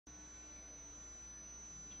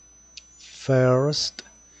first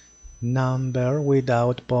number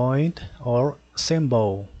without point or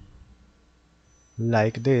symbol,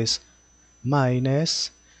 like this,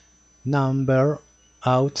 minus number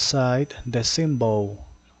outside the symbol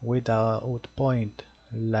without point,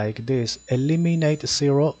 like this. Eliminate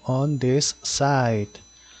 0 on this side.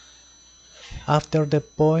 After the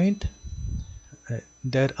point,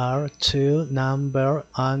 there are two numbers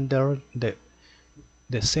under the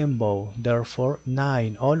symbol, therefore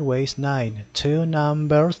 9, always 9. Two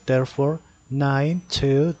numbers, therefore 9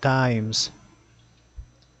 two times.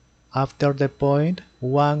 After the point,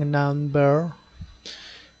 one number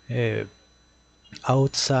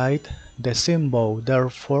outside the symbol,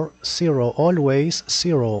 therefore 0, always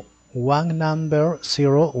 0. One number,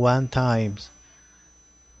 0 one times.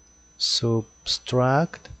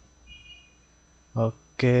 Subtract.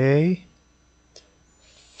 Okay.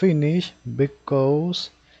 Finish because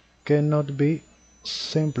cannot be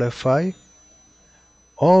simplified.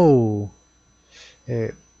 Oh,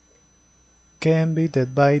 can be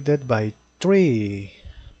divided by 3.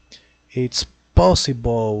 It's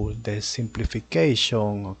possible, the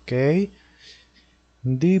simplification, okay?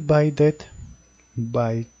 Divided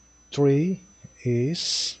by 3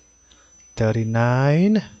 is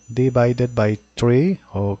 39 divided by 3,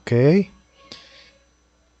 okay?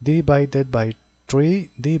 Divided by 3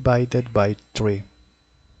 divided by 3.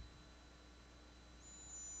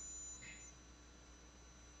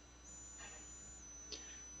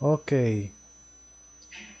 Okay,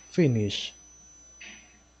 finish.